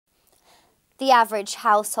The average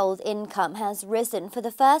household income has risen for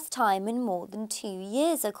the first time in more than 2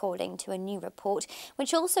 years, according to a new report,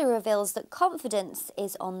 which also reveals that confidence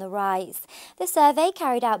is on the rise. The survey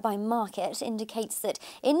carried out by Market indicates that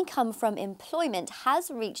income from employment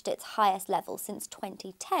has reached its highest level since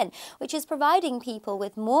 2010, which is providing people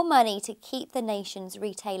with more money to keep the nation's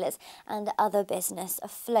retailers and other business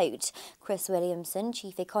afloat. Chris Williamson,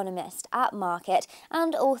 chief economist at Market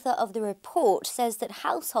and author of the report, says that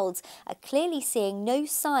households are clearly seeing no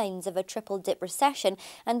signs of a triple-dip recession,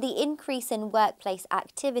 and the increase in workplace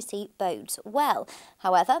activity bodes well.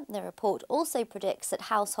 However, the report also predicts that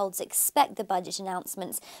households expect the budget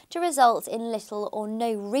announcements to result in little or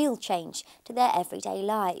no real change to their everyday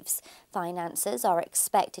lives. Finances are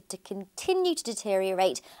expected to continue to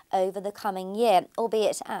deteriorate over the coming year,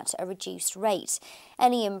 albeit at a reduced rate.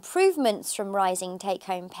 Any improvements from rising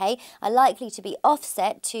take-home pay are likely to be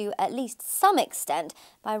offset to at least some extent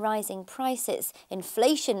by rising prices.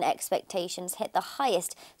 Inflation expectations hit the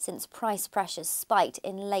highest since price pressures spiked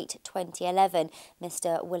in late 2011,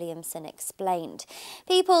 Mr. Williamson explained.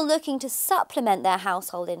 People looking to supplement their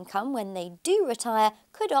household income when they do retire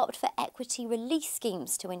could opt for equity release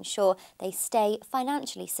schemes to ensure they stay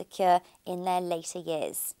financially secure in their later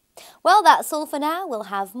years. Well, that's all for now. We'll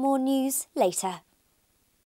have more news later.